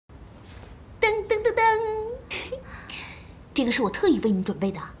噔噔噔噔，这个是我特意为你准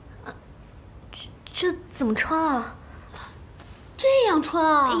备的。这怎么穿啊？这样穿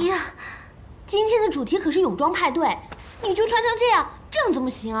啊？哎呀，今天的主题可是泳装派对，你就穿成这样怎么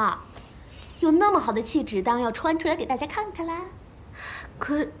行啊？有那么好的气质，当然要穿出来给大家看看啦。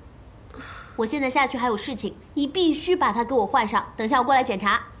可，我现在下去还有事情，你必须把它给我换上。等下我过来检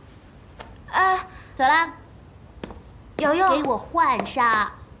查。哎，走啦。瑶瑶，给我换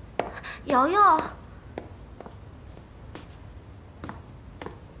上。瑶瑶。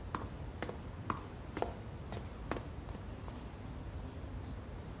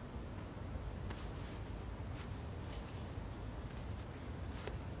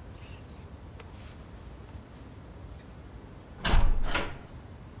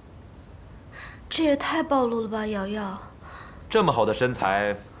 这也太暴露了吧，瑶瑶！这么好的身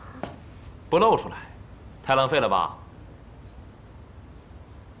材，不露出来，太浪费了吧？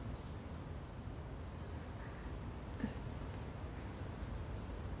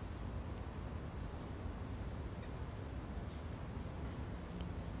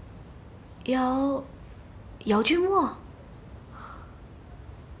姚君墨，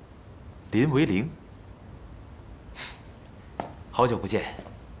林维玲，好久不见。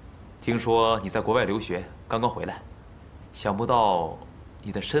 听说你在国外留学，刚刚回来，想不到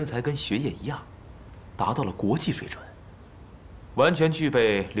你的身材跟学业一样，达到了国际水准，完全具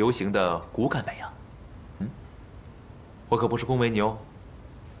备流行的骨感美啊！嗯，我可不是恭维你哦。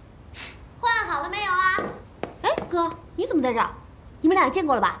换好了没有啊？哎，哥，你怎么在这儿？你们俩见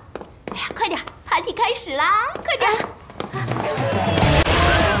过了吧？哎呀，快点 ，party 开始啦！快点。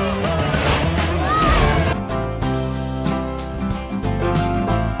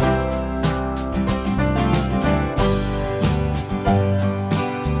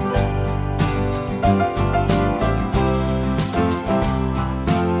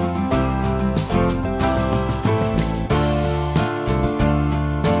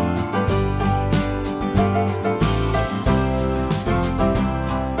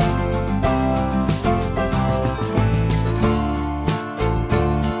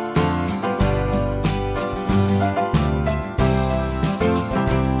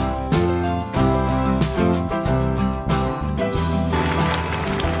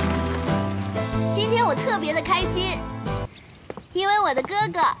我的哥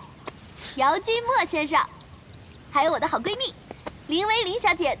哥姚君墨先生，还有我的好闺蜜林维玲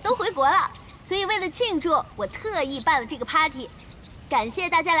小姐都回国了，所以为了庆祝，我特意办了这个 party。感谢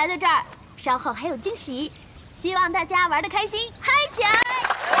大家来到这儿，稍后还有惊喜，希望大家玩得开心，嗨起来！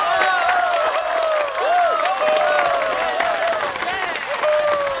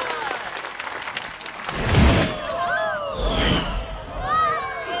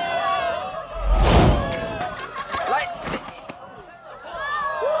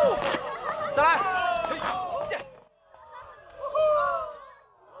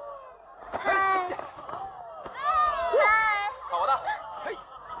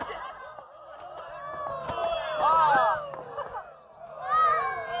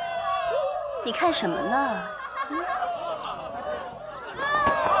 你看什么呢？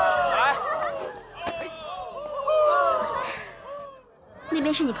来，那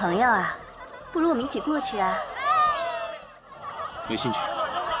边是你朋友啊，不如我们一起过去啊。没兴趣。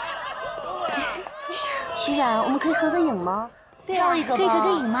徐冉，我们可以合个影吗？对啊，可以合个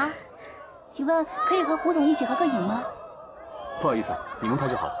影吗？请问可以和胡总一起合个影吗？不好意思，你们拍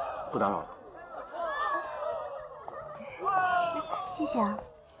就好了，不打扰了。谢谢啊。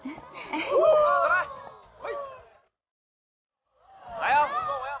 来呀，跟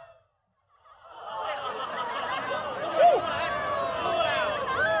我呀！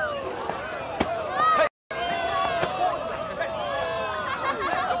来呀！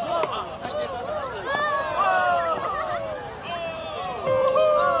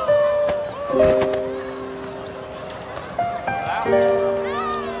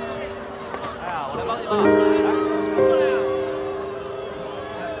哎呀，我来帮你吧，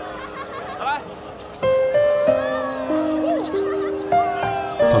来。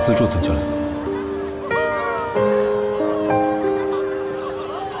 到自助餐去了。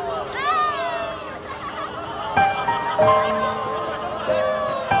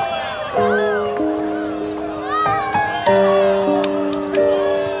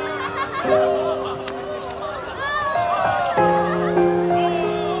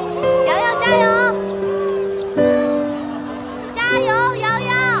瑶瑶加油！加油，瑶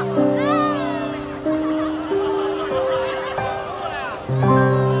瑶！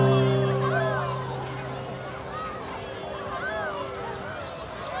 加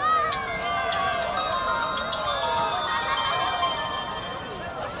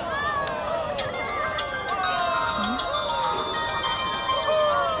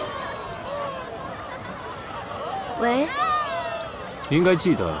你应该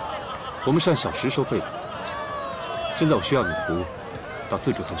记得，我们是按小时收费的。现在我需要你的服务，到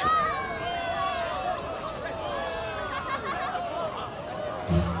自助餐去了。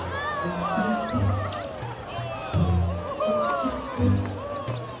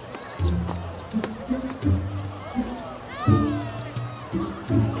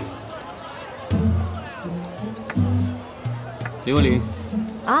林文林，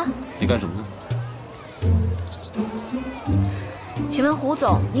啊，你干什么呢？请问胡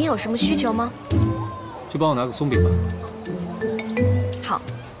总，您有什么需求吗？就帮我拿个松饼吧。好。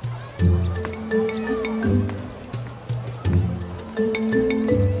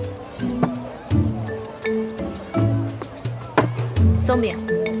松饼。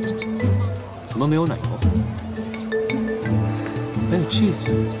怎么没有奶油？还有 cheese，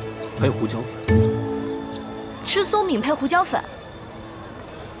 还有胡椒粉。吃松饼配胡椒粉？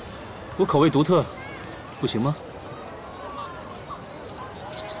我口味独特，不行吗？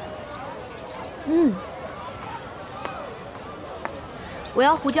嗯。我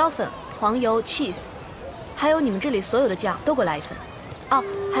要胡椒粉、黄油、cheese， 还有你们这里所有的酱都给我来1份。哦，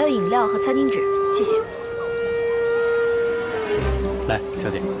还有饮料和餐巾纸，谢谢。来，小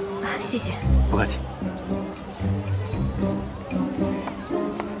姐。啊，谢谢。不客气。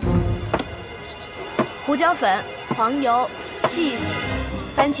胡椒粉、黄油、cheese、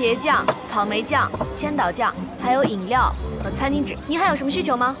番茄酱、草莓酱、千岛酱，还有饮料和餐巾纸。您还有什么需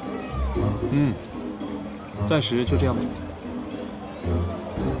求吗？嗯，暂时就这样吧。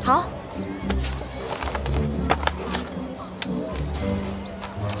好。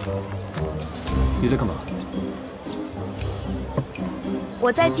你在干嘛？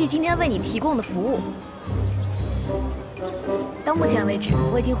我在记今天为你提供的服务。到目前为止，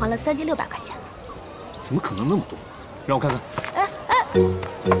我已经还了3600块钱了。怎么可能那么多？让我看看。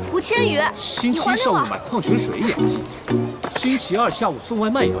胡千羽，星期一上午买矿泉水也要记一次，星期二下午送外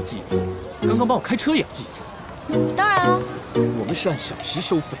卖也要记一次，刚刚帮我开车也要记一次。当然了，我们是按小时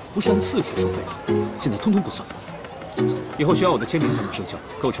收费，不是按次数收费，现在通通不算。以后需要我的签名才能生效，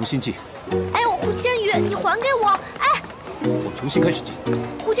给我重新记。哎呦，胡千羽，你还给我！哎，我们重新开始记。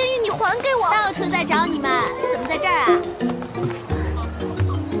胡千羽，你还给我！到处在找你们，怎么在这儿啊？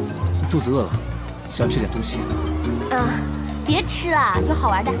肚子饿了，想吃点东西。别吃了，有好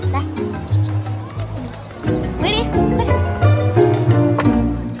玩的，来。维林，快点。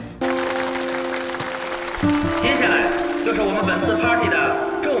接下来就是我们本次 party 的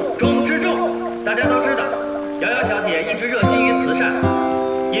重中之重。大家都知道，瑶瑶小姐一直热心于慈善，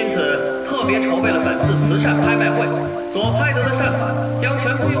因此特别筹备了本次慈善拍卖会，所拍得的善款将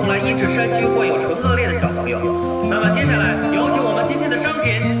全部用来医治山区患有唇腭裂的小朋友。那么接下来有请我们今天的商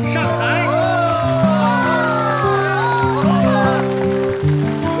品上台。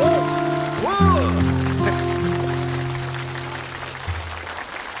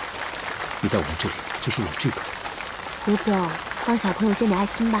你带我来这里就是为了这个？胡总，帮小朋友献点爱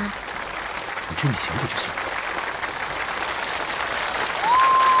心吧。我捐你钱不就行了？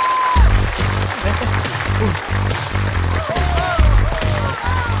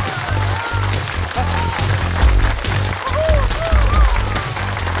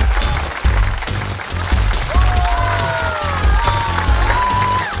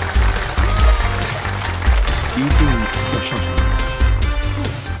一定要上去吗？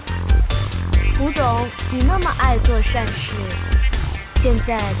胡总，你那么爱做善事，现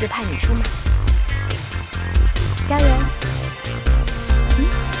在就派你出马，加油！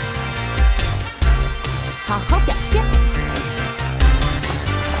好好表现。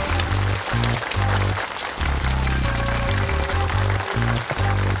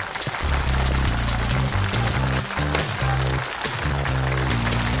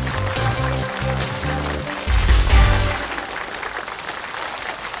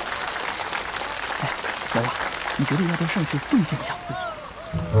瑶瑶，你觉得要不要上去奉献一下我自己？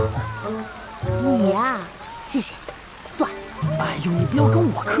你呀，谢谢，算了。哎呦，你不要跟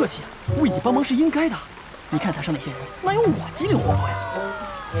我客气，为你帮忙是应该的。你看台上那些人，哪有我机灵活泼呀？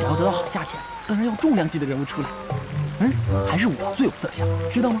想要得到好价钱，当然要重量级的人物出来。还是我最有色相，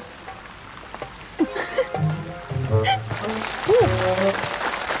知道吗？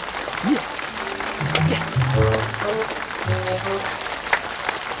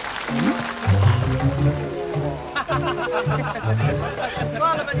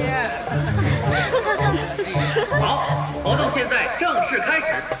算了吧你。好，活动现在正式开始，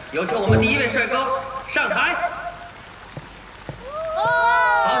有请我们第一位帅哥上台。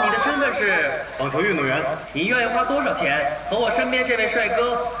好，你的身份是网球运动员。你愿意花多少钱和我身边这位帅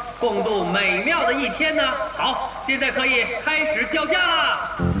哥共度美妙的一天呢？好，现在可以开始叫价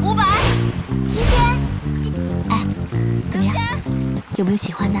啦！ 500，谢谢。哎，怎么样？有没有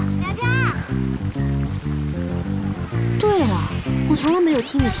喜欢的？佳佳。对了，我从来没有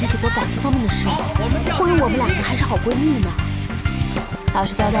听你提起过感情方面的事，或者我们两个还是好闺蜜呢。老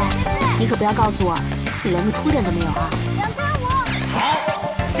实交代，你可不要告诉我，你连个初恋都没有啊！2500。好，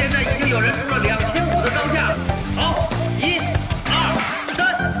现在已经有人出了2500的高价。好，1、2、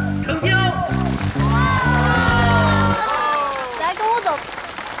3，成交。来，跟我走。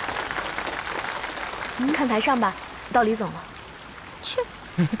看台上吧，到李总了。去。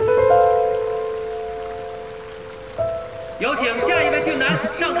有请下一位俊男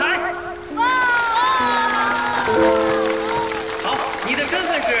上台。好，你的身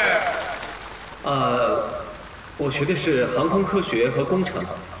份是？我学的是航空科学和工程。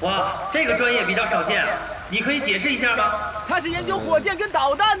哇，这个专业比较少见啊，你可以解释一下吗？他是研究火箭跟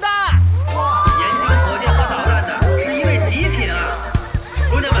导弹的。研究火箭和导弹的是一位极品啊！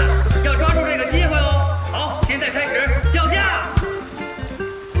姑娘们要抓住这个机会哦。好，现在开始叫价。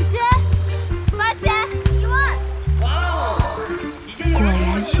5000、8000、10000。哇哦！果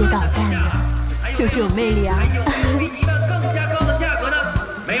然学导弹的就这种魅力啊！还有比1万更加高的价格呢？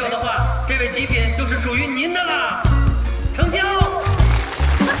没有的话，这位极品就是属于您的了。成交！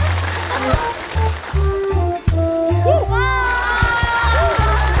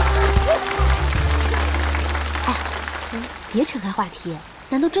哎，别扯开话题，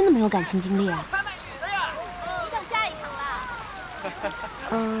难道真的没有感情经历啊？到下一场了。着什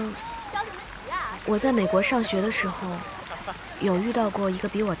么急啊？我在美国上学的时候，有遇到过一个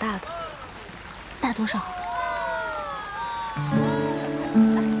比我大的。大多少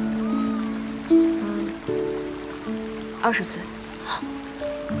？20岁。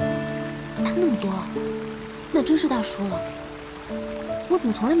大那么多，那真是大叔了。我怎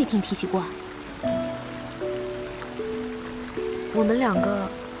么从来没听提起过啊？我们两个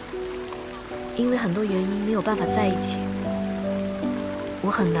因为很多原因没有办法在一起，我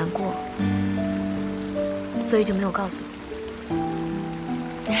很难过，所以就没有告诉你。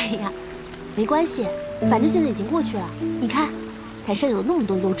哎呀，没关系，反正现在已经过去了。你看，台上有那么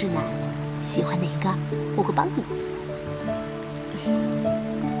多优质男，喜欢哪一个，我会帮你。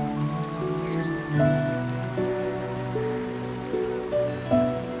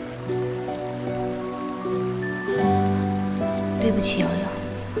对不起，瑶瑶，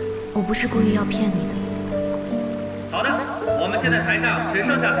我不是故意要骗你的。好的，我们现在台上只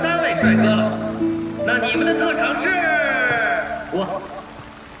剩下3位帅哥了。那你们的特长是？我？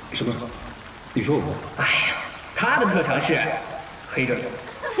什么？你说我？哎呀，他的特长是黑着脸。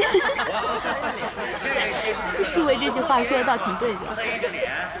舒伟这句话说的倒挺对的。黑着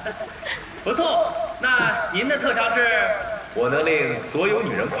脸，不错。那您的特长是？我能令所有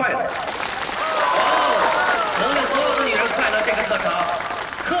女人快乐。能令所有的女人快乐这个特长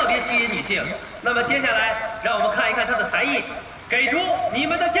特别吸引女性。那么接下来，让我们看一看他的才艺，给出你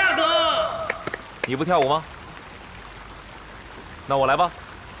们的价格。你不跳舞吗？那我来吧，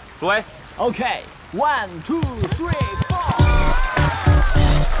诸位。OK，1、2、3、4。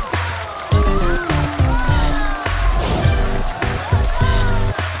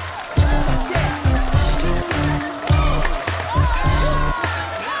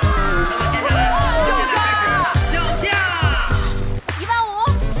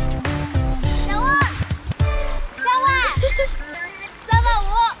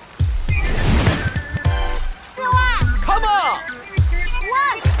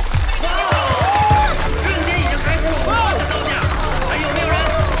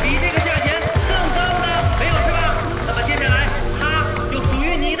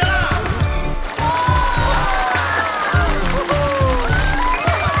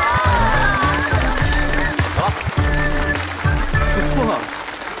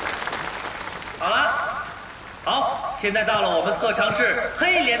现在到了我们特长是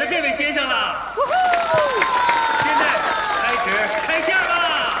黑脸的这位先生了。现在开始开价吧。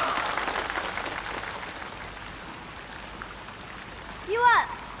1万、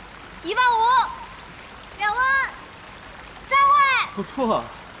15000、2万、3万。不错。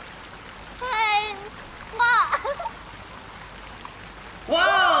哎妈！哇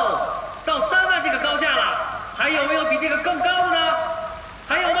哦，到3万这个高价了，还有没有比这个更高的呢？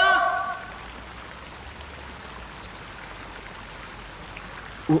还有吗？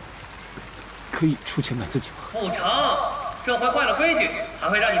我可以出钱买自己吗？不成，这回坏了规矩，还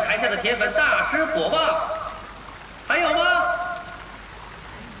会让你台下的铁粉大失所望。还有吗？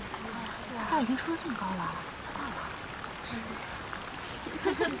价已经出得这么高了，3万了。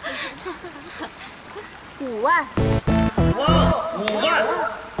5万。哇，5万，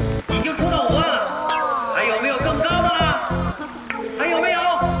已经出到5万了，还有没有更高的了？还有没有？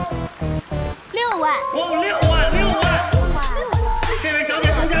 6万。哇，6万，6万！这位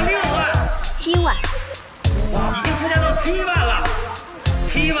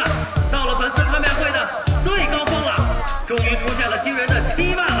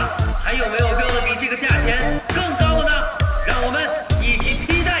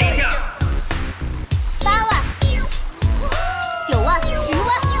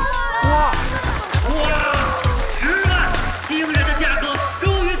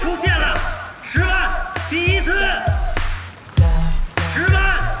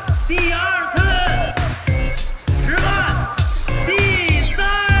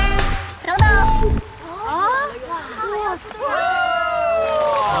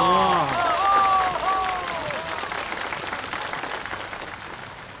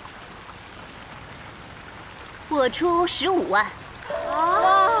出15万。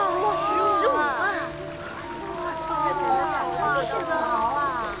15万！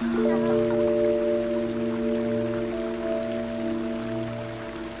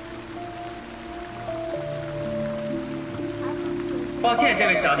抱歉，这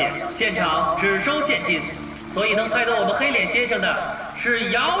位小姐，现场只收现金，所以能拍到我们黑脸先生的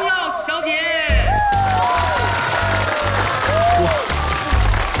是瑶瑶小姐。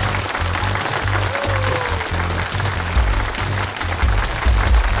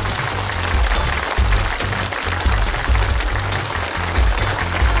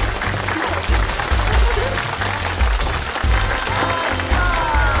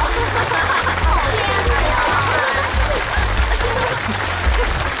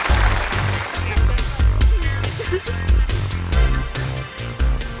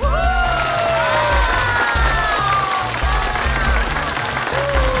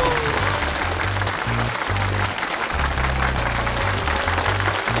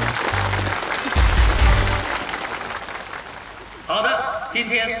今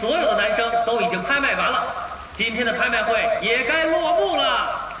天所有的男生都已经拍卖完了，今天的拍卖会也该落幕了。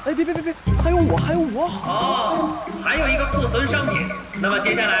哎，别，还有我。哦，还有一个库存商品，那么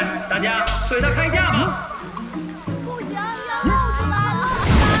接下来大家对它开价吧。不行，要出来了！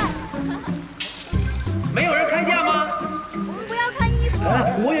没有人开价吗？我们不要看衣服。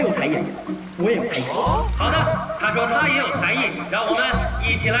我也有才艺。好的，他说他也有才艺，让我们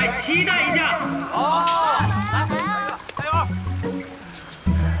一起来期待一下。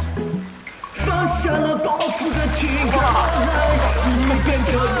放下了包袱的情感，一边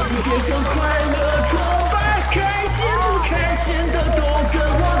走一边向快乐崇拜，开心不开心的都跟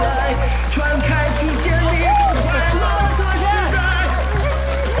我来，传开去建立快乐的时代。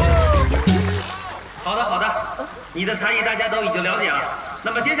好的，你的才艺大家都已经了解了，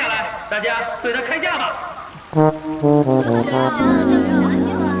那么接下来大家对他开价吧。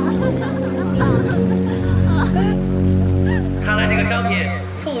看来这个商品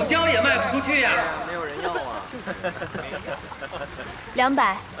促销也卖不出去呀。没有人要啊。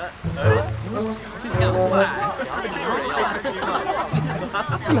 200。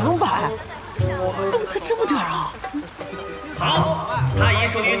200，怎么才这么点啊？好，它已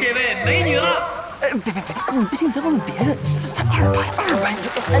属于这位美女了。哎，别，你不信你再问问别人，这才200，你就。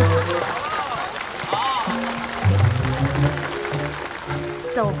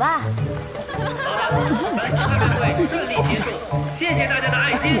走吧。怎么你才拍卖会顺利结束，谢谢大家的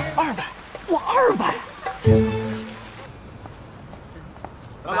爱心。我200。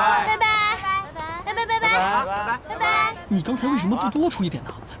 拜拜。你刚才为什么不多出一点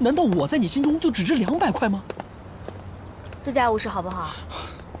呢？难道我在你心中就只值200块吗？这家务事好不好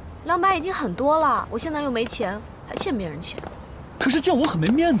？200已经很多了，我现在又没钱，还欠别人钱。可是这样我很没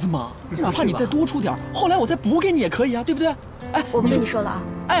面子嘛。哪怕你再多出点，后来我再补给你也可以啊，对不对？哎，我不跟你说了啊。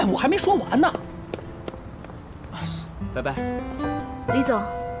哎，我还没说完呢。拜拜。李总。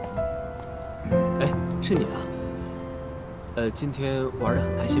哎，是你啊。今天玩得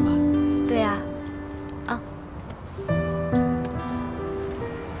很开心吧？对呀。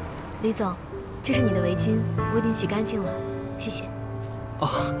 李总，这是你的围巾，我已经洗干净了，谢谢。哦，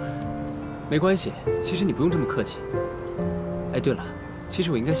没关系，其实你不用这么客气。哎，对了，其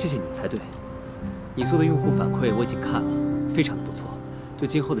实我应该谢谢你才对。你做的用户反馈我已经看了，非常的不错，对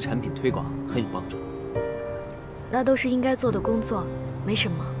今后的产品推广很有帮助。那都是应该做的工作，没什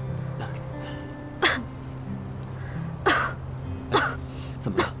么。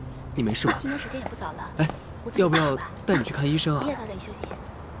怎么了？你没事吧？今天时间也不早了，哎，要不要带你去看医生啊？你也早点休息。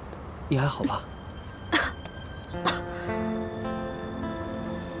 你还好吧？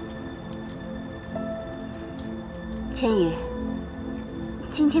千羽，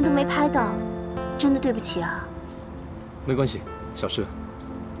今天都没拍到，真的对不起啊。没关系，小诗，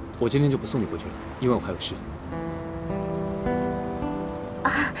我今天就不送你回去了，因为我还有事。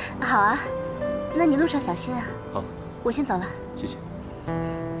啊，好啊，那你路上小心啊。好，我先走了。谢谢。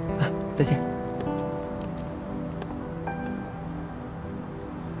再见。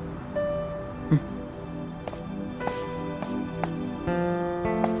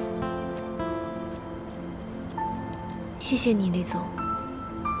 谢谢你，李总。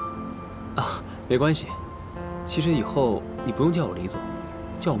啊，没关系。其实以后你不用叫我李总，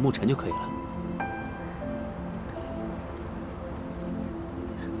叫我沐晨就可以了。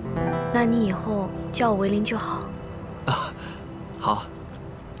那你以后叫我维林就好。啊，好。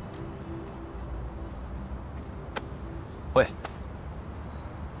喂，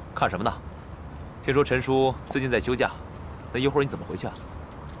看什么呢？听说陈叔最近在休假，那一会儿你怎么回去啊？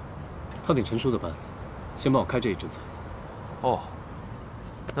他顶陈叔的班，先帮我开这一阵子。 哦，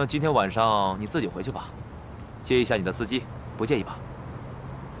那今天晚上你自己回去吧。接一下你的司机，不介意吧？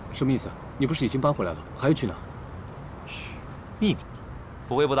什么意思？你不是已经搬回来了，还要去哪？嘘，秘密，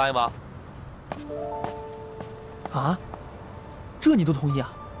不会不答应吧？啊？这你都同意啊？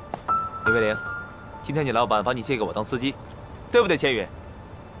李卫林，今天你老板把你借给我当司机，对不对，千羽？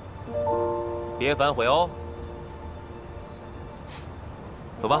别反悔哦。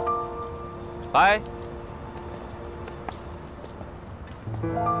走吧，拜。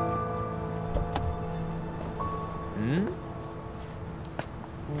嗯。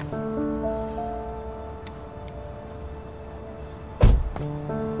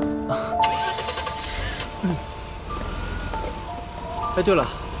哎，对了，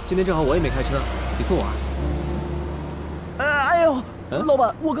今天正好我也没开车，你送我啊？哎呦，老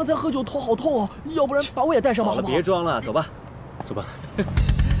板，我刚才喝酒头好痛哦，要不然把我也带上吧，好不好？别装了，走吧，走吧。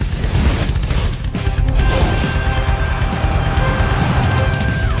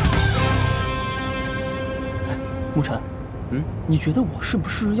沐晨，你觉得我是不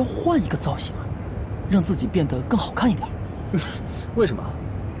是要换一个造型啊，让自己变得更好看一点？为什么？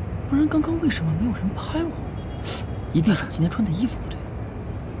不然刚刚为什么没有人拍我？一定是今天穿的衣服不对。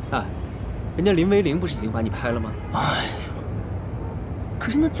哎，人家林维玲不是已经把你拍了吗？哎呦，可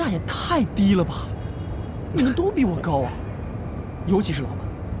是那价也太低了吧！你们都比我高啊，尤其是老板。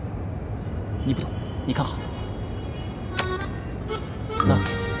你不懂，你看好。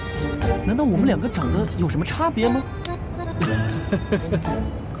难道我们两个长得有什么差别吗？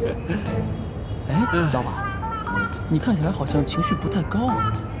哎，老板，你看起来好像情绪不太高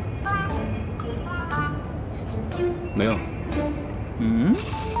啊。没有。嗯？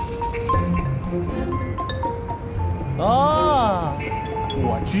啊，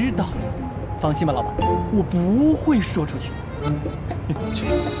我知道。放心吧，老板，我不会说出去。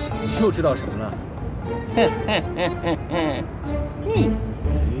又知道什么了？你。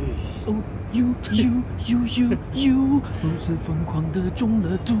哦，you，如此疯狂地中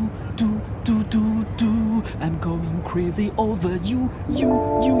了毒，I'm going crazy over you，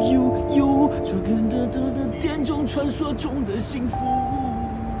主人的殿中传说中的幸福，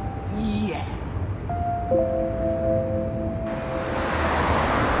耶！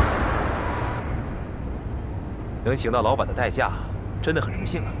能请到老板的代驾，真的很荣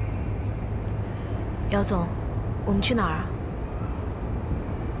幸啊。姚总，我们去哪儿啊？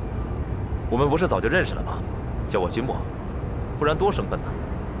我们不是早就认识了吗？叫我君莫，不然多生分呢。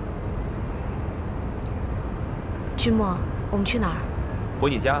君莫，我们去哪儿？回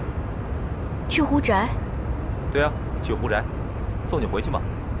你家。去胡宅？对啊，去胡宅，送你回去嘛。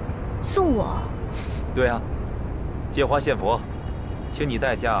送我？对啊，借花献佛，请你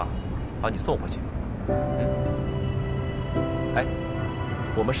代驾把你送回去。哎，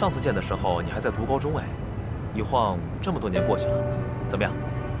我们上次见的时候你还在读高中哎，一晃这么多年过去了，怎么样？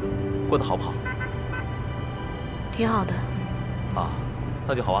过得好不好？挺好的。啊，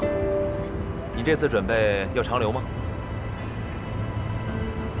那就好啊。你这次准备要长留吗？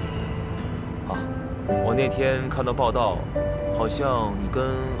啊，我那天看到报道，好像你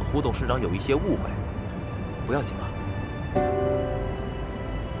跟胡董事长有一些误会，不要紧吧？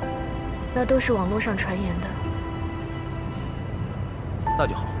那都是网络上传言的。那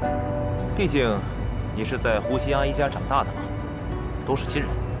就好，毕竟你是在胡心阿姨家长大的嘛，都是亲人。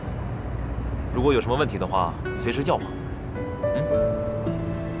如果有什么问题的话，你随时叫我。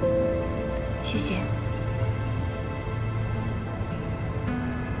谢谢。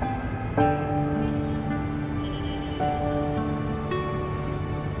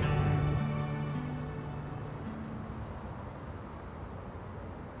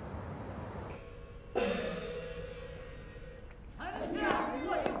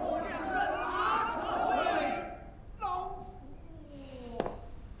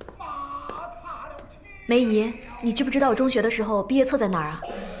梅姨，你知不知道我中学的时候毕业册在哪儿啊？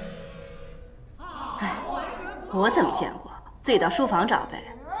哎，我怎么见过？自己到书房找呗。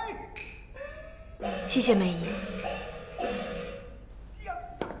谢谢梅姨。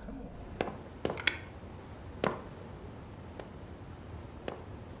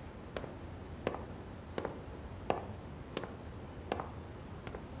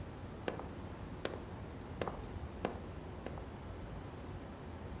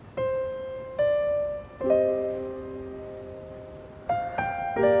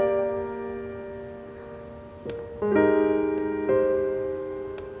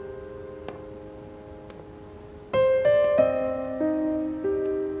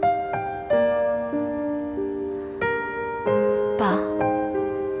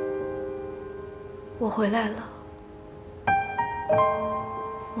我回来了，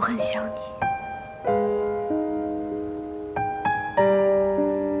我很想你。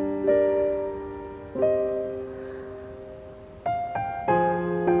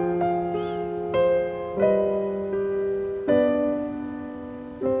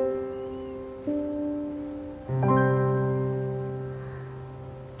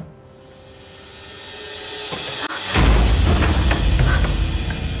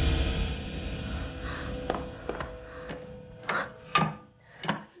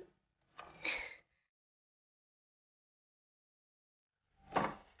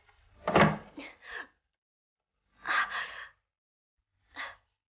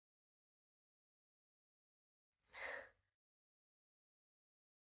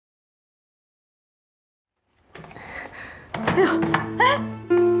哎呦，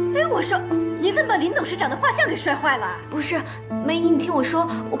哎，我说，你怎么把林董事长的画像给摔坏了？不是，梅姨，你听我说，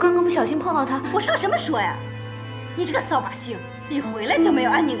我刚刚不小心碰到它。我说什么说呀？你这个扫把星，一回来就没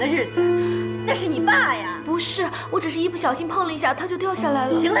有安宁的日子。那是你爸呀？不是，我只是一不小心碰了一下，它就掉下来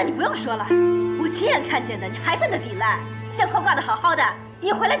了。行了，你不用说了，我亲眼看见的，你还在那抵赖，相框挂得好好的，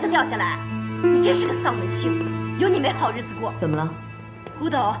一回来就掉下来，你真是个丧门星，有你没好日子过。怎么了？胡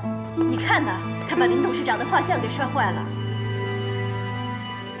董，你看呐，他把林董事长的画像给摔坏了。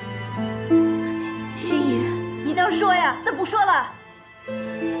心怡，你倒说呀，怎么不说了？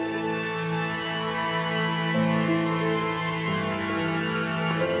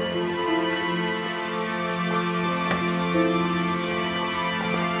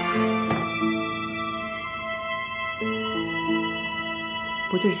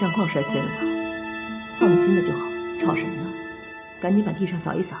不就是相框摔碎了吗？换个新的就好，吵什么呢？赶紧把地上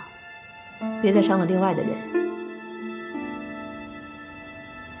扫一扫，别再伤了另外的人。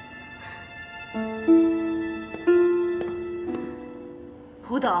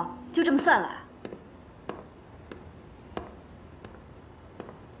胡董，就这么算了？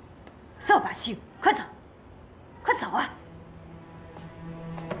扫把星，快走，快走啊！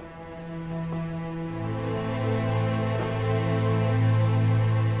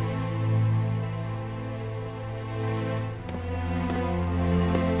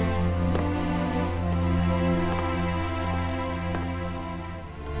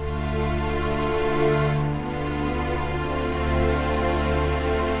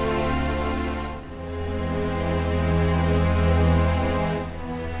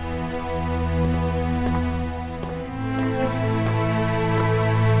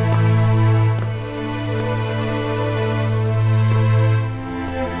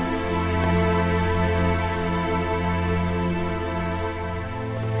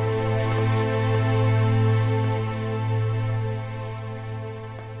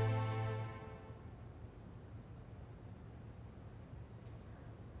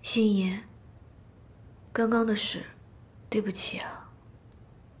心怡，刚刚的事，对不起啊。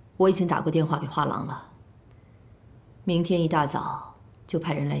我已经打过电话给画廊了，明天一大早就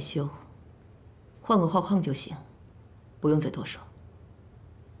派人来修，换个画框就行，不用再多说。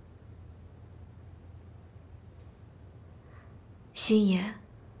心怡，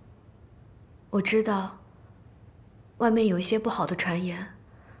我知道外面有一些不好的传言，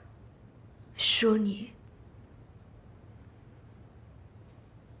说你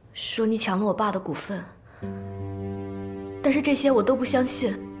抢了我爸的股份，但是这些我都不相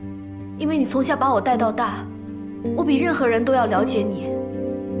信，因为你从小把我带到大，我比任何人都要了解你，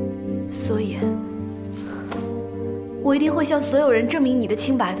所以，我一定会向所有人证明你的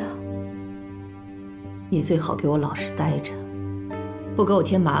清白的。你最好给我老实待着，不给我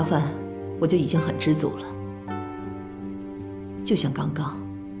添麻烦，我就已经很知足了。就像刚刚，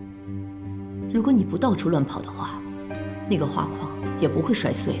如果你不到处乱跑的话，那个画框也不会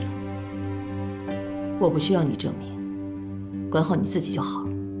摔碎了。我不需要你证明，管好你自己就好了。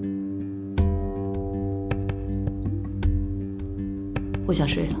我想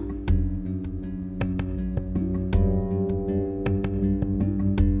睡了。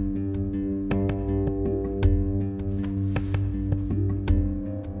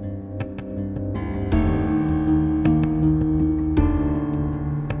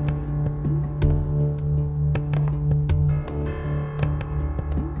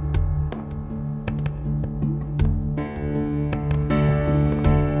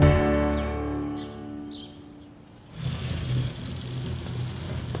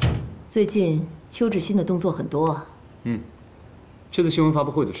最近邱志新的动作很多啊。这次新闻发布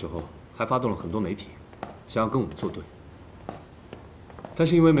会的时候，还发动了很多媒体，想要跟我们作对。但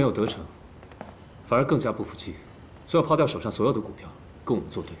是因为没有得逞，反而更加不服气，说要抛掉手上所有的股票，跟我们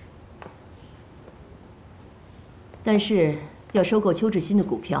作对。但是要收购邱志新的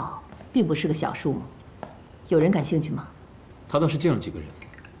股票，并不是个小数目。有人感兴趣吗？他倒是见了几个人，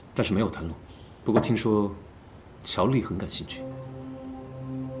但是没有谈拢。不过听说乔丽很感兴趣。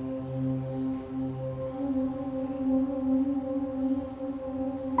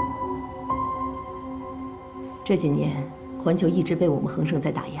这几年，环球一直被我们恒盛在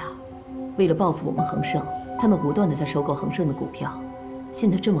打压。为了报复我们恒盛，他们不断地在收购恒盛的股票。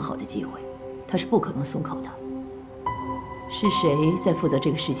现在这么好的机会，他是不可能松口的。是谁在负责这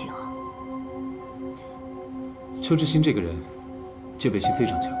个事情啊？邱志新这个人，戒备心非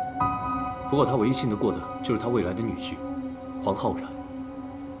常强。不过他唯一信得过的就是他未来的女婿，黄浩然。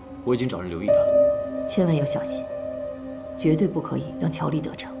我已经找人留意他了。千万要小心，绝对不可以让乔丽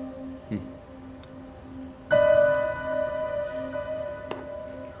得逞。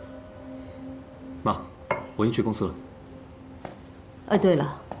妈，我先去公司了。对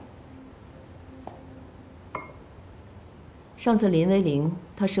了，上次林威玲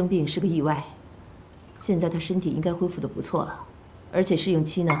她生病是个意外，现在她身体应该恢复得不错了，而且适应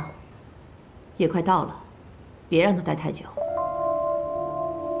期呢也快到了，别让她待太久。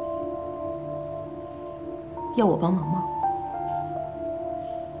要我帮忙吗？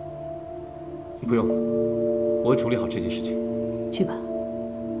不用，我会处理好这件事情。去吧。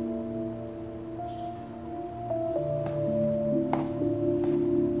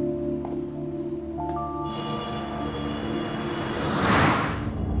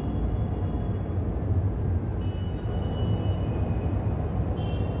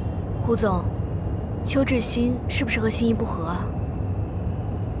胡总，邱志新是不是和心意不合啊？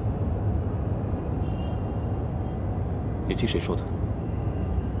你听谁说的？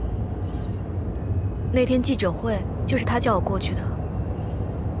那天记者会就是他叫我过去的。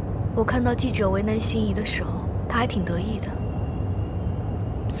我看到记者为难心仪的时候，他还挺得意的。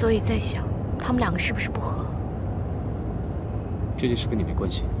所以在想，他们两个是不是不合？这件事跟你没关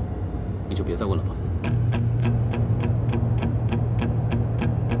系，你就别再问了吧。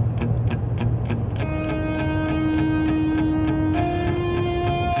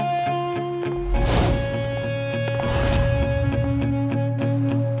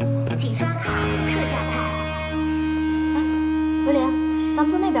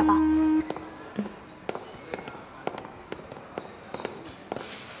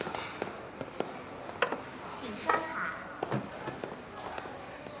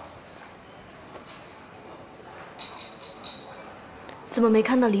怎么没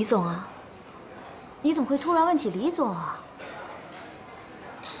看到李总啊？你怎么会突然问起李总啊？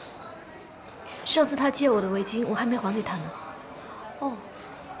上次他借我的围巾，我还没还给他呢。哦。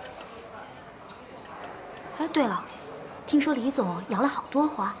哎，对了，听说李总养了好多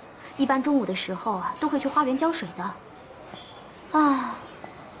花，一般中午的时候啊，都会去花园浇水的。啊，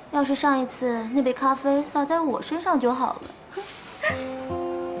要是上一次那杯咖啡洒在我身上就好了。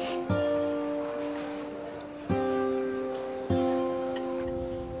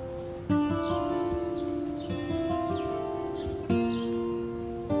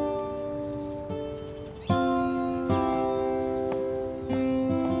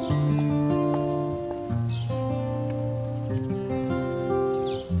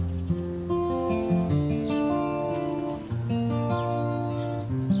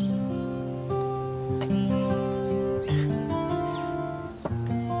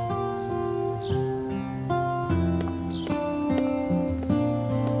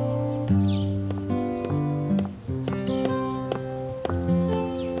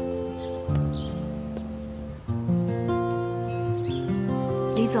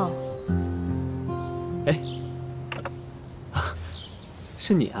李总，哎，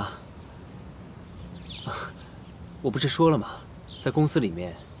是你啊！我不是说了吗？在公司里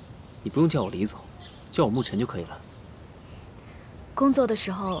面，你不用叫我李总，叫我沐晨就可以了。工作的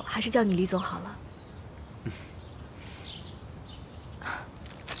时候还是叫你李总好了。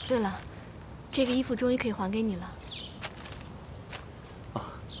对了，这个衣服终于可以还给你了。啊，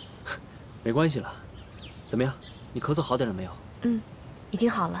没关系了。怎么样？你咳嗽好点了没有？嗯，已经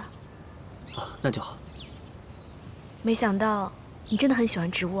好了。啊，那就好。没想到你真的很喜欢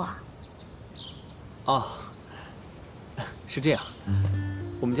植物啊。哦，是这样。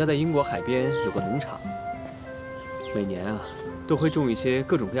我们家在英国海边有个农场，每年啊都会种一些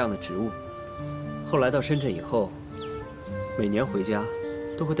各种各样的植物。后来到深圳以后，每年回家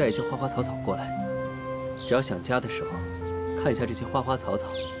都会带一些花花草草过来。只要想家的时候，看一下这些花花草草，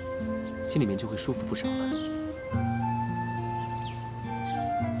心里面就会舒服不少了。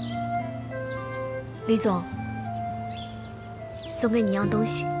李总，送给你一样东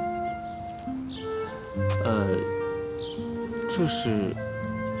西。这是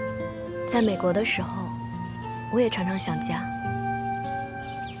在美国的时候，我也常常想家。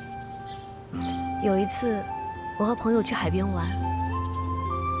有一次，我和朋友去海边玩，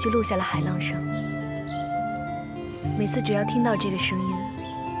就录下了海浪声。每次只要听到这个声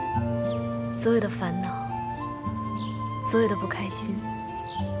音，所有的烦恼，所有的不开心，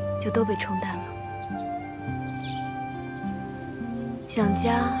就都被冲淡了。想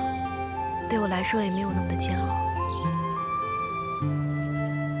家，对我来说也没有那么的煎熬。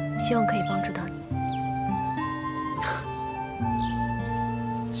希望可以帮助到你。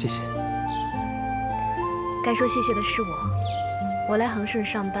谢谢。该说谢谢的是我，我来恒顺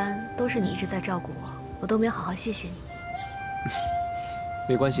上班都是你一直在照顾我，我都没有好好谢谢你。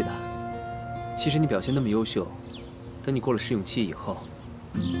没关系的，其实你表现那么优秀，等你过了试用期以后，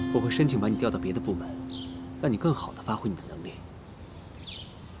我会申请把你调到别的部门，让你更好的发挥你的能力。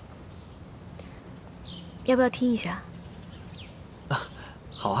要不要听一下？啊，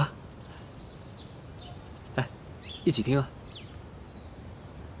好啊。哎，一起听啊。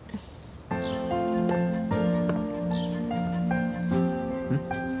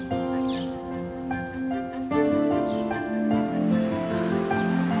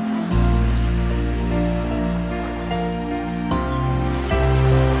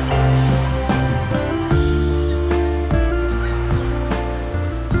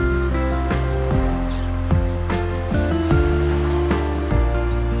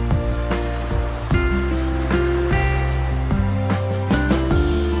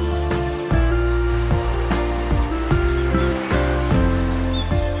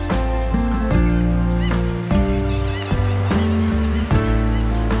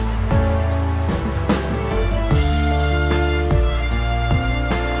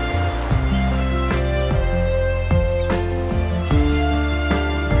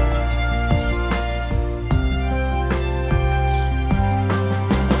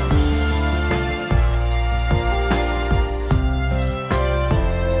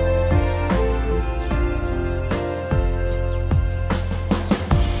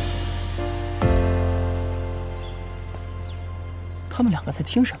 他们两个在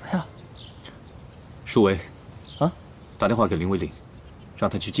听什么呀？舒维，啊，打电话给林威林，让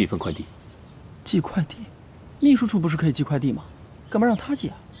他去寄一份快递。寄快递？秘书处不是可以寄快递吗？干嘛让他寄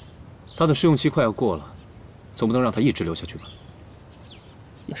啊？他的试用期快要过了，总不能让他一直留下去吧？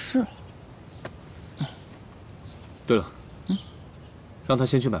也是。对了，让他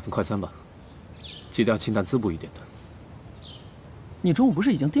先去买份快餐吧，记得要清淡滋补一点的。你中午不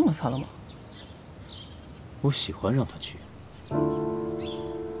是已经订了餐了吗？我喜欢让他去。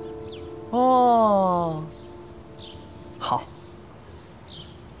 哦，好。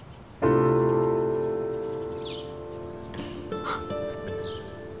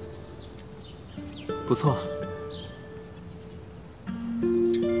不错。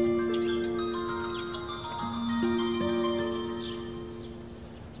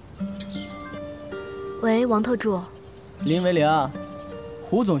喂，王特助。林维玲，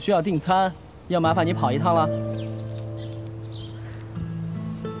胡总需要订餐，要麻烦你跑一趟了。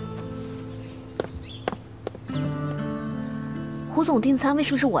 胡总订餐为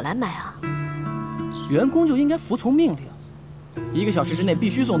什么是我来买啊？员工就应该服从命令，1个小时之内必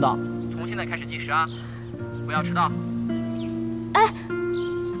须送到。从现在开始计时啊，不要迟到。哎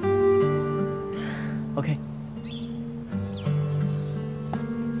 ，OK。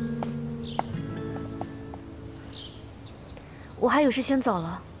我还有事先走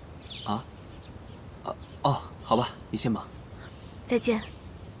了。啊？哦，好吧，你先忙。再见。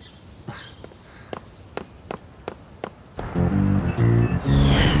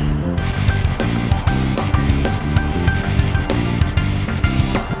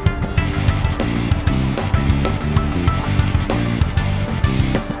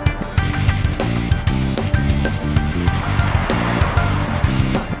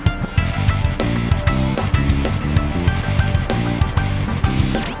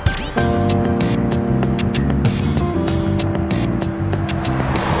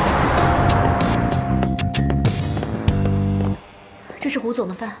这是胡总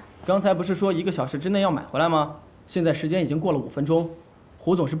的饭。刚才不是说1个小时之内要买回来吗？现在时间已经过了5分钟，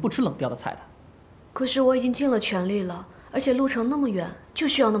胡总是不吃冷掉的菜的。可是我已经尽了全力了，而且路程那么远，就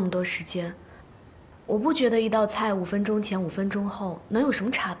需要那么多时间。我不觉得一道菜5分钟前、5分钟后能有什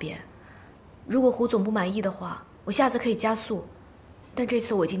么差别。如果胡总不满意的话，我下次可以加速，但这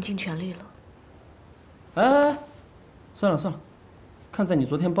次我已经尽全力了。哎，算了算了，看在你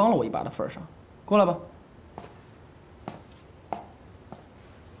昨天帮了我一把的份上，过来吧。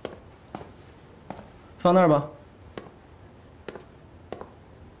 放那儿吧。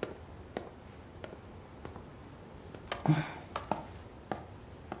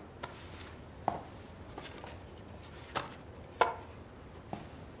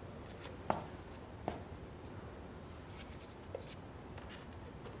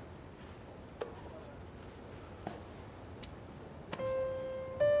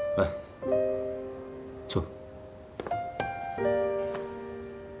来，坐。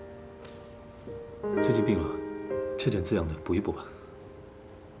最近病了，吃点滋养的补一补吧。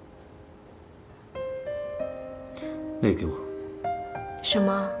那个给我。什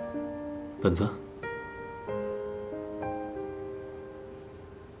么？本子。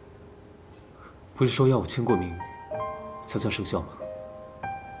不是说要我签过名才算生效吗？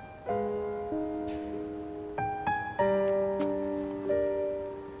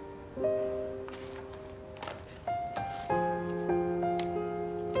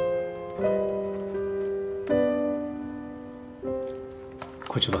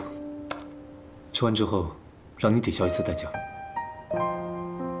快吃吧，吃完之后让你抵消一次代价。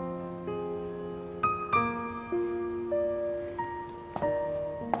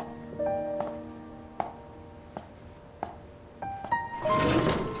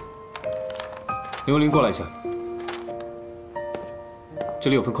刘文林，过来一下。这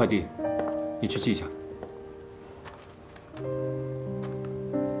里有份快递，你去寄一下。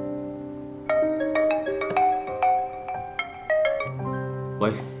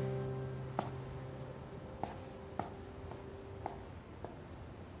喂。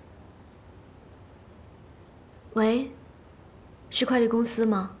 喂，是快递公司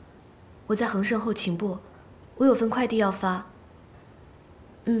吗？我在恒盛后勤部，我有份快递要发。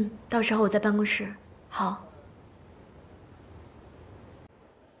到时候我在办公室。好。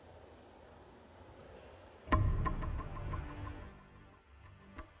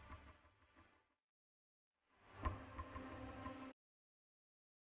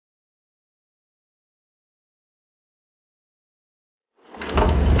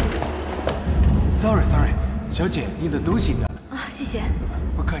Sorry， 小姐，你的东西呢？啊，谢谢。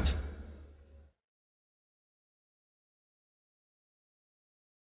不客气。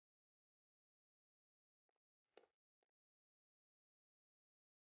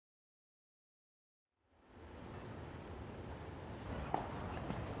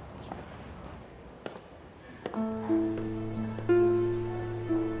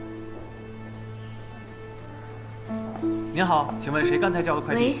您好，请问谁刚才交的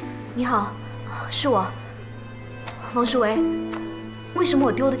快递？喂，你好，是我，王淑维。为什么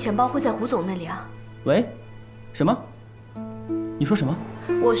我丢的钱包会在胡总那里啊？喂，什么？你说什么？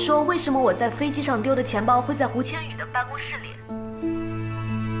我说为什么我在飞机上丢的钱包会在胡千羽的办公室里？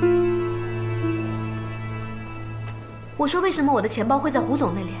我说为什么我的钱包会在胡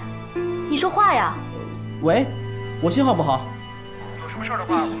总那里？你说话呀！喂，我信号不好。有什么事的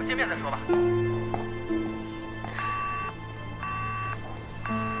话，我们见面再说吧。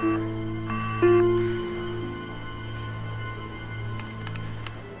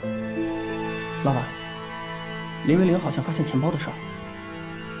 老板，林维玲好像发现钱包的事儿，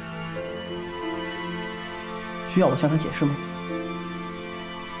需要我向她解释吗？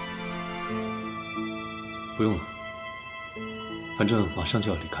不用了，反正马上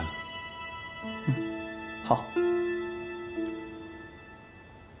就要离开了。好。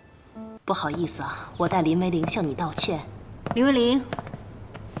不好意思啊，我代林维玲向你道歉。林维玲，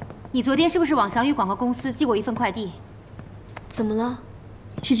你昨天是不是往翔宇广告公司寄过一份快递？怎么了？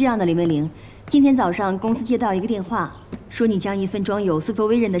是这样的，林维玲。 今天早上，公司接到一个电话，说你将一份装有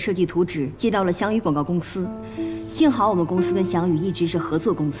Supervision 的设计图纸寄到了翔宇广告公司。幸好我们公司跟翔宇一直是合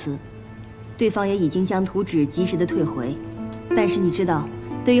作公司，对方也已经将图纸及时的退回。但是你知道，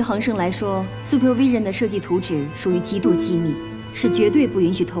对于恒盛来说 ，Supervision 的设计图纸属于极度机密，是绝对不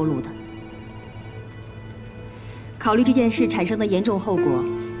允许透露的。考虑这件事产生的严重后果，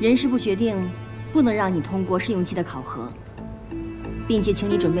人事部决定不能让你通过试用期的考核，并且请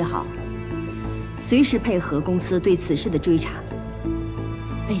你准备好。 随时配合公司对此事的追查。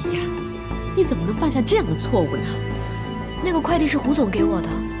哎呀，你怎么能犯下这样的错误呢？那个快递是胡总给我的，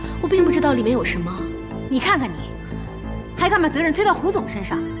我并不知道里面有什么。你看看你，还敢把责任推到胡总身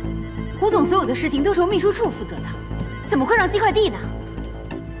上？胡总所有的事情都是由秘书处负责的，怎么会让寄快递呢？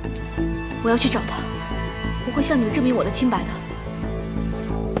我要去找他，我会向你们证明我的清白的。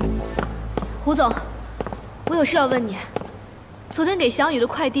胡总，我有事要问你。昨天给翔宇的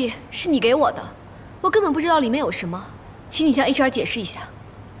快递是你给我的。 我根本不知道里面有什么，请你向 HR 解释一下。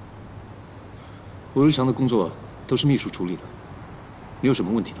我日常的工作都是秘书处理的，你有什么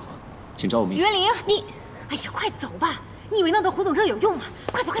问题的话，请找我秘书。袁玲，你，哎呀，快走吧！你以为闹到胡总这儿有用吗？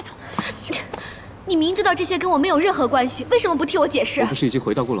快走，快走！你明知道这些跟我没有任何关系，为什么不替我解释？我不是已经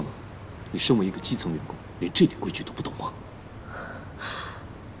回答过了吗？你身为一个基层员工，连这点规矩都不懂吗？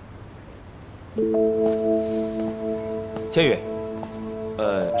千羽，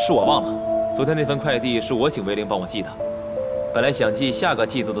是我忘了。 昨天那份快递是我请维玲帮我寄的，本来想寄下个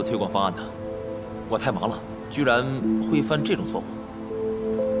季度的推广方案的，我太忙了，居然会犯这种错误。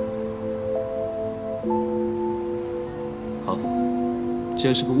好，既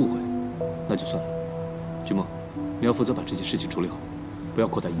然是个误会，那就算了。君梦，你要负责把这件事情处理好，不要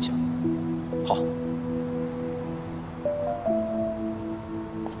扩大影响。好。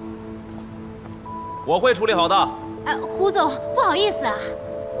我会处理好的。胡总，不好意思啊。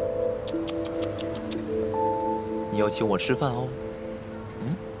 你要请我吃饭哦，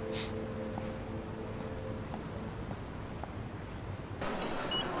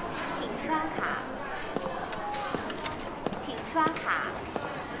请刷卡，请刷卡。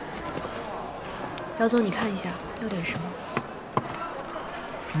姚总，你看一下，要点什么？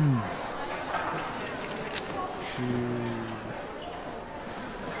吃。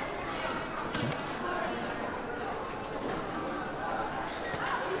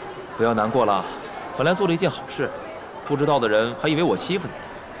不要难过了。 本来做了一件好事，不知道的人还以为我欺负你。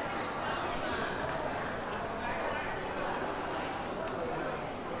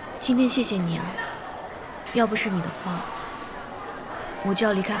今天谢谢你啊，要不是你的话，我就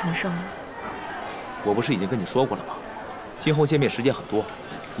要离开恒盛了。我不是已经跟你说过了吗？今后见面时间很多，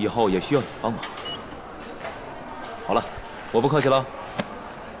以后也需要你帮忙。好了，我不客气了。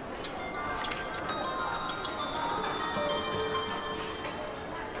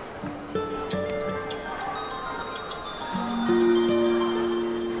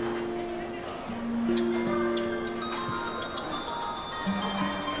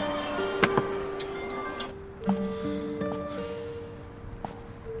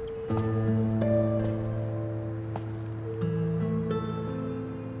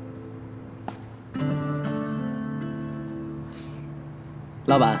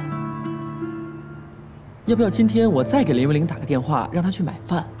老板，要不要今天我再给林维玲打个电话，让她去买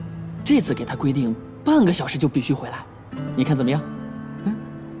饭？这次给她规定半个小时就必须回来，你看怎么样？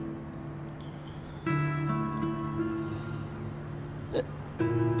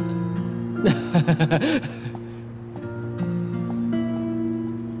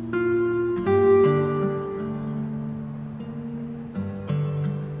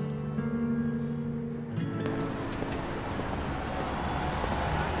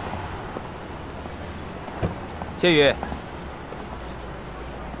千羽，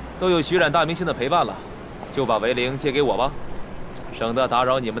都有徐冉大明星的陪伴了，就把维玲借给我吧，省得打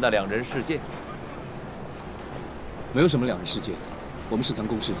扰你们的2人世界。没有什么2人世界，我们是谈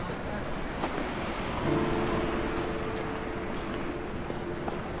公事。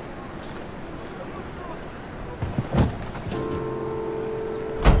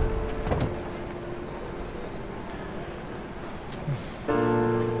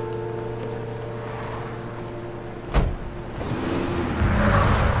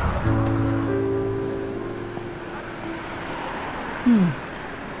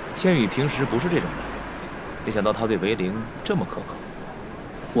千羽平时不是这种人，没想到他对维玲这么苛刻。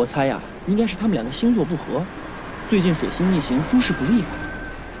我猜呀，应该是他们2个星座不合，最近水星逆行，诸事不利吧。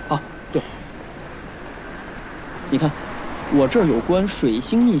啊，对，你看，我这儿有关水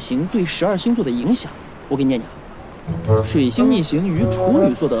星逆行对12星座的影响，我给你念念啊。水星逆行于处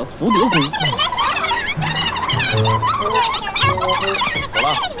女座的福德宫。走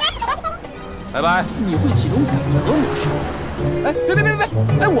了，拜拜。你会启动改革模式？哎，别！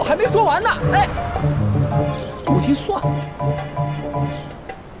哎，我还没说完呢！哎，不提算了。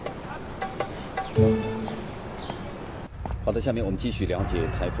好的，下面我们继续了解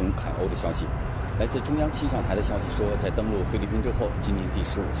台风凯欧的消息。来自中央气象台的消息说，在登陆菲律宾之后，今年第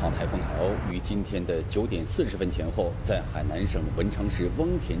15号台风凯欧于今天的9点40分前后，在海南省文昌市翁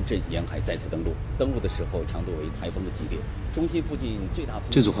田镇沿海再次登陆。登陆的时候强度为台风的级别，中心附近最大。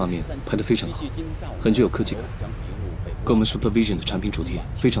这组画面拍得非常好，很具有科技感，跟我们 Supervision 的产品主题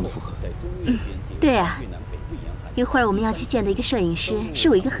非常的符合。对啊，一会儿我们要去见的一个摄影师是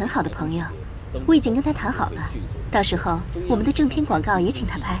我一个很好的朋友，我已经跟他谈好了，到时候我们的正片广告也请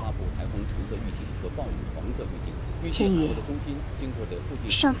他拍。千羽，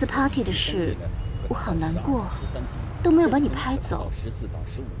上次 party 的事，我好难过，都没有把你拍走，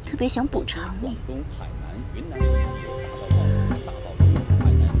特别想补偿你。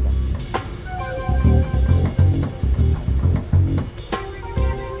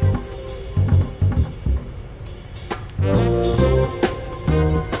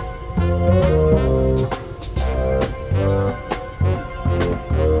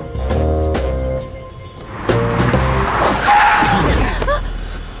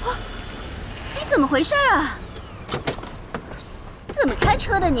怎么回事啊？怎么开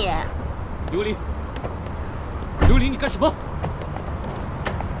车的你？琉璃，你干什么？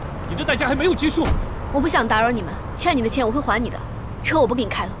你的代价还没有结束。我不想打扰你们，欠你的钱我会还你的，车我不给你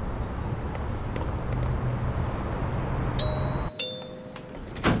开了。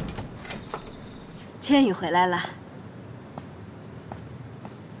千羽回来了。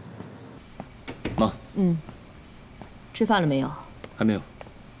妈。吃饭了没有？还没有。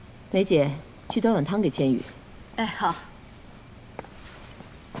梅姐，去端碗汤给千羽。哎，好。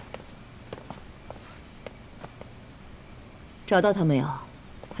找到他没有？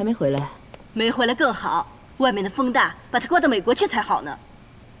还没回来。没回来更好，外面的风大，把他刮到美国去才好呢。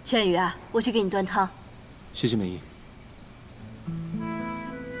千羽啊，我去给你端汤。谢谢美姨。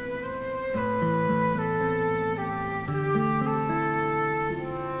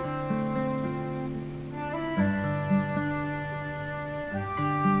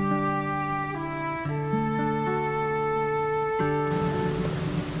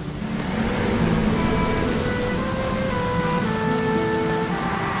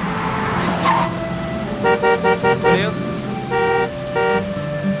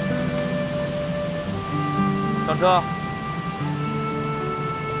上车。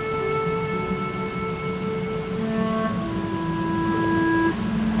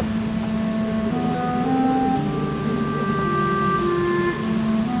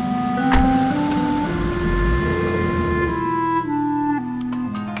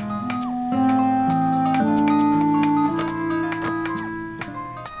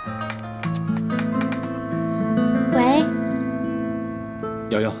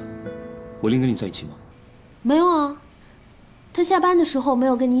瑶瑶，文玲跟你在一起吗？没有啊，他下班的时候没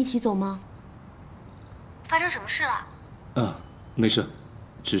有跟你一起走吗？发生什么事了？啊，没事，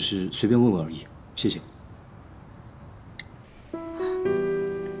只是随便问问而已，谢谢。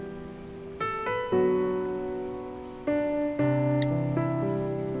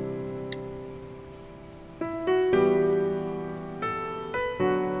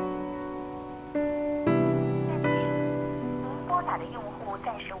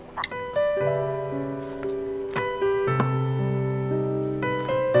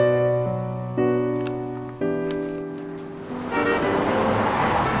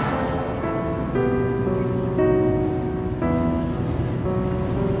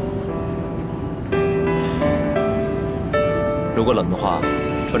如果冷的话，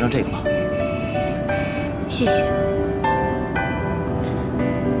穿上这个吧。谢谢。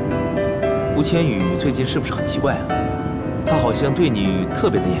吴千语最近是不是很奇怪啊？他好像对你特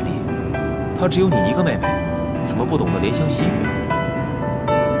别的严厉。他只有你一个妹妹，怎么不懂得怜香惜玉啊？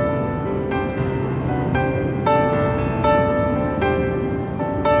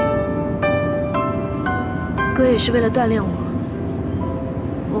哥也是为了锻炼我。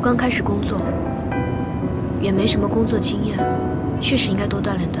我刚开始工作，也没什么工作经验，确实应该多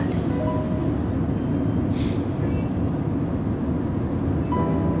锻炼锻炼。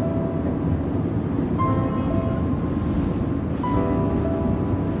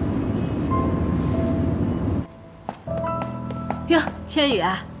哟，千羽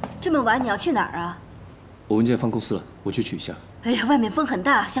啊，这么晚你要去哪儿啊？我文件放公司了，我去取一下。哎呀，外面风很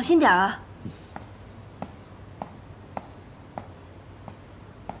大，小心点啊！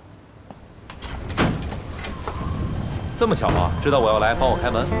这么巧啊，知道我要来，帮我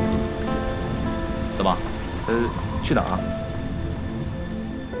开门。怎么？去哪儿啊？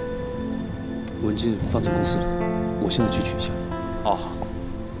文件放在公司里，我现在去取一下。哦，好。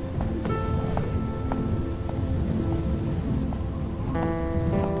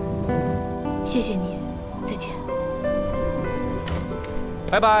谢谢你，再见。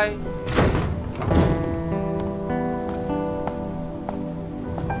拜拜。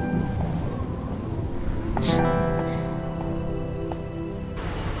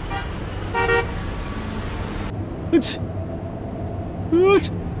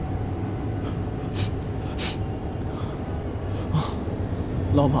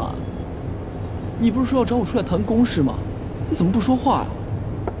老板，你不是说要找我出来谈公事吗？你怎么不说话呀？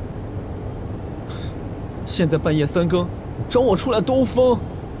现在半夜3更，找我出来兜风，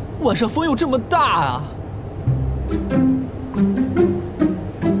晚上风又这么大啊！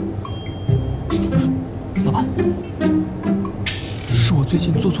老板，是我最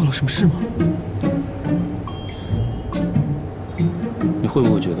近做错了什么事吗？你会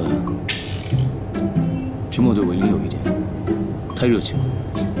不会觉得君莫对文玲有一点太热情了？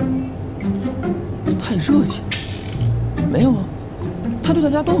太热情？没有啊，他对大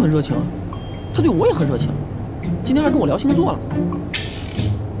家都很热情啊，他对我也很热情，今天还跟我聊星座了。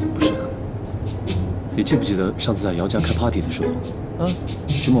不是，你记不记得上次在姚家开 party 的时候，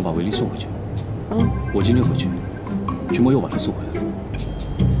君莫把文玲送回去，我今天回去，君莫又把她送回来了。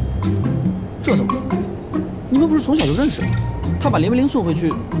这怎么？你们不是从小就认识吗？他把林文玲送回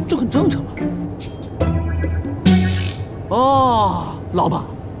去，这很正常嘛。哦，老板，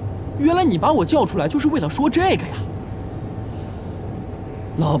原来你把我叫出来就是为了说这个呀。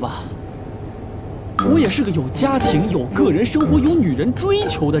老板，我也是个有家庭、有个人生活、有女人追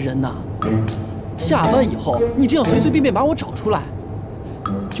求的人呐。下班以后，你这样随随便便把我找出来，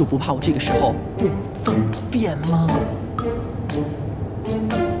就不怕我这个时候不方便吗？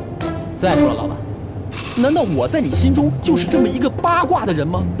再说了，老板，难道我在你心中就是这么一个八卦的人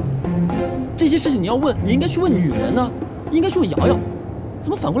吗？这些事情你要问，你应该去问女人呢，应该去问瑶瑶，怎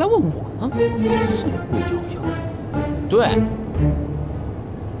么反过来问我呢？问瑶瑶？对。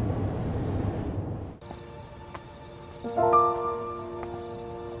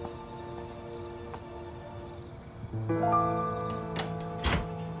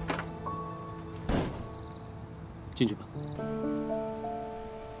进去吧。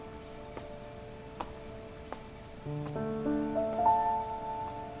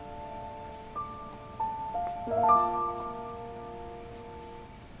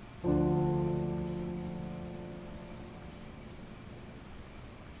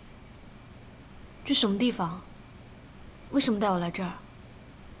这什么地方？为什么带我来这儿？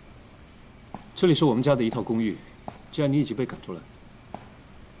这里是我们家的一套公寓，既然你已经被赶出来，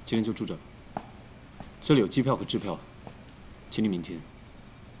今天就住这儿。这里有机票和支票，请你明天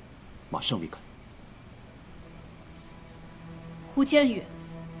马上离开。胡千羽，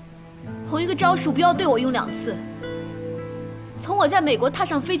同一个招数不要对我用2次。从我在美国踏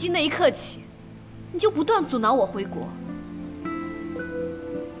上飞机那一刻起，你就不断阻挠我回国。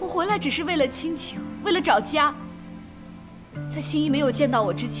我回来只是为了亲情，为了找家。在新一没有见到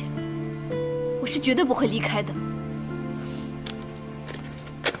我之前，我是绝对不会离开的。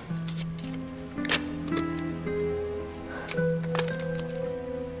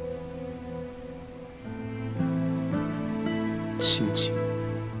亲情，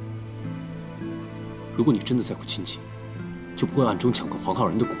如果你真的在乎亲情，就不会暗中抢购黄浩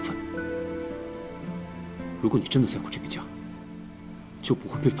然的股份；如果你真的在乎这个家，就不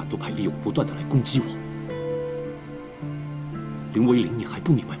会被反动派利用，不断的来攻击我。林维林，你还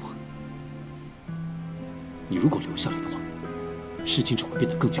不明白吗？你如果留下来的话，事情只会变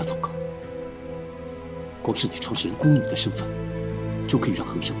得更加糟糕。光是你创始人孤女的身份，就可以让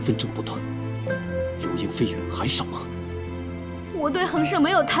恒盛纷争不断，流言蜚语还少吗？我对恒盛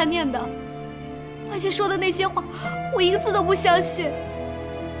没有贪念的，那些说的那些话，我一个字都不相信。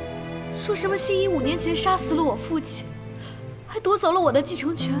说什么新一5年前杀死了我父亲，还夺走了我的继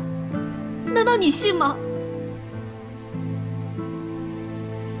承权，难道你信吗？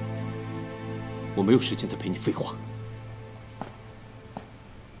我没有时间再陪你废话。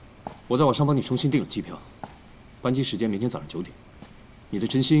我在网上帮你重新订了机票，班机时间明天早上9点。你的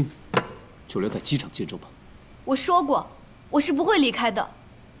真心就留在机场见证吧。我说过，我是不会离开的。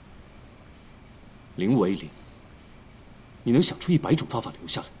林维林，你能想出100种方法留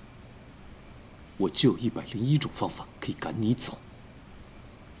下来，我就有101种方法可以赶你走。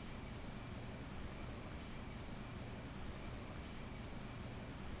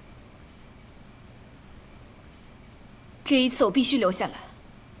这一次我必须留下来，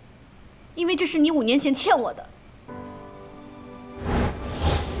因为这是你5年前欠我的。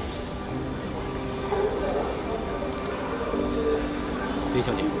林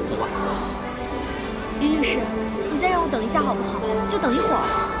小姐，走吧。林律师，你再让我等一下好不好？就等一会儿。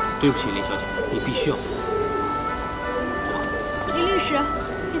对不起，林小姐，你必须要走。走吧。林律师，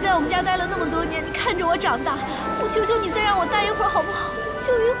你在我们家待了那么多年，你看着我长大，我求求你再让我待一会儿好不好？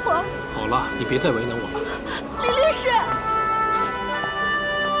就一会儿。好了，你别再为难我了。林律师。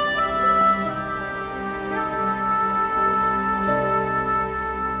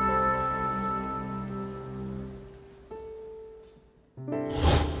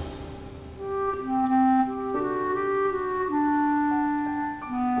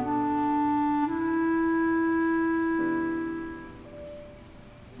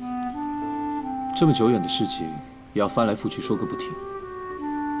这么久远的事情，也要翻来覆去说个不停。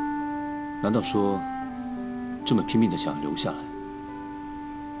难道说，这么拼命的想要留下来，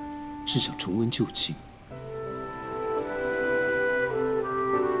是想重温旧情？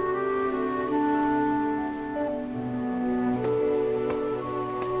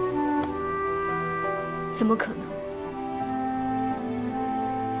怎么可能？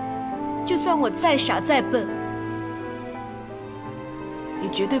就算我再傻再笨，也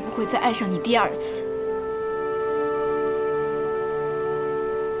绝对不会再爱上你第2次。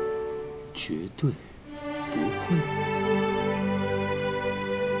绝对不会。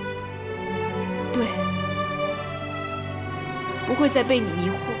对，不会再被你迷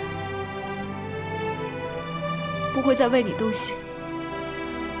惑，不会再为你动心，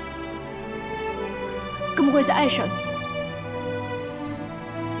更不会再爱上你。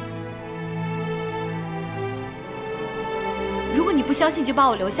如果你不相信，就把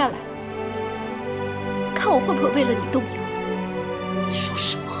我留下来，看我会不会为了你动摇。你说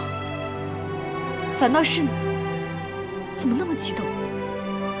什么？反倒是你，怎么那么激动？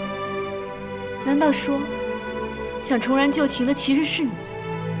难道说，想重燃旧情的其实是你？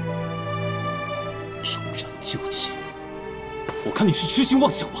重燃旧情？我看你是痴心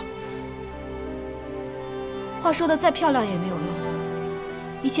妄想吧。话说的再漂亮也没有用，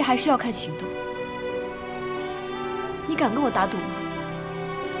一切还是要看行动。你敢跟我打赌吗？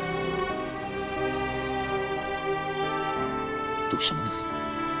赌什么呢？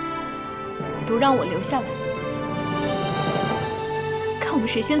赌让我留下来，看我们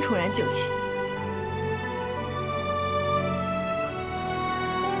谁先重燃旧情。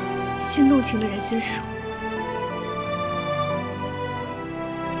先动情的人先输。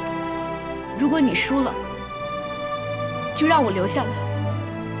如果你输了，就让我留下来；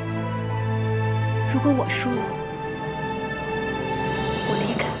如果我输了，我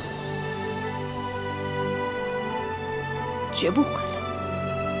离开，绝不回来。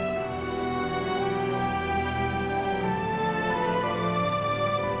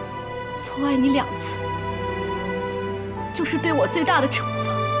错爱你2次，就是对我最大的惩罚。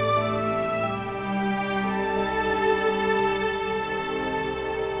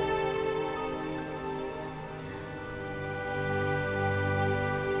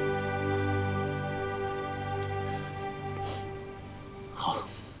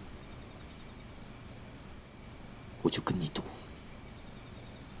就跟你赌。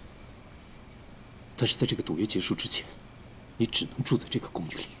但是在这个赌约结束之前，你只能住在这个公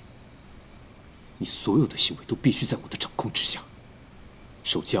寓里。你所有的行为都必须在我的掌控之下，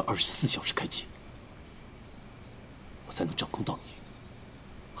手机要24小时开机，我才能掌控到你。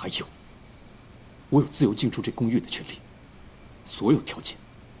还有，我有自由进出这公寓的权利，所有条件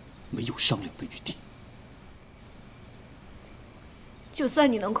没有商量的余地。就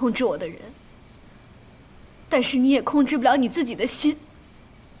算你能控制我的人，但是你也控制不了你自己的心。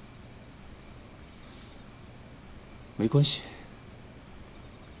没关系，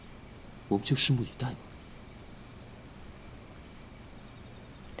我们就拭目以待吧。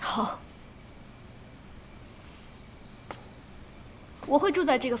好，我会住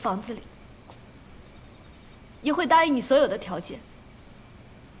在这个房子里，也会答应你所有的条件。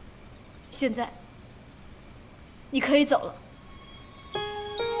现在，你可以走了。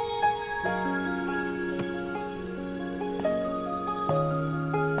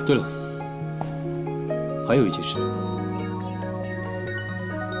对了，还有一件事。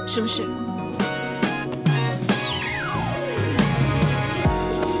什么事？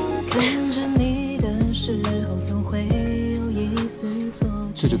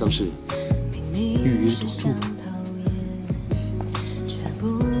这就当是预约赌注吧。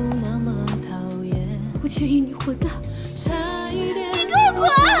不介意你混蛋。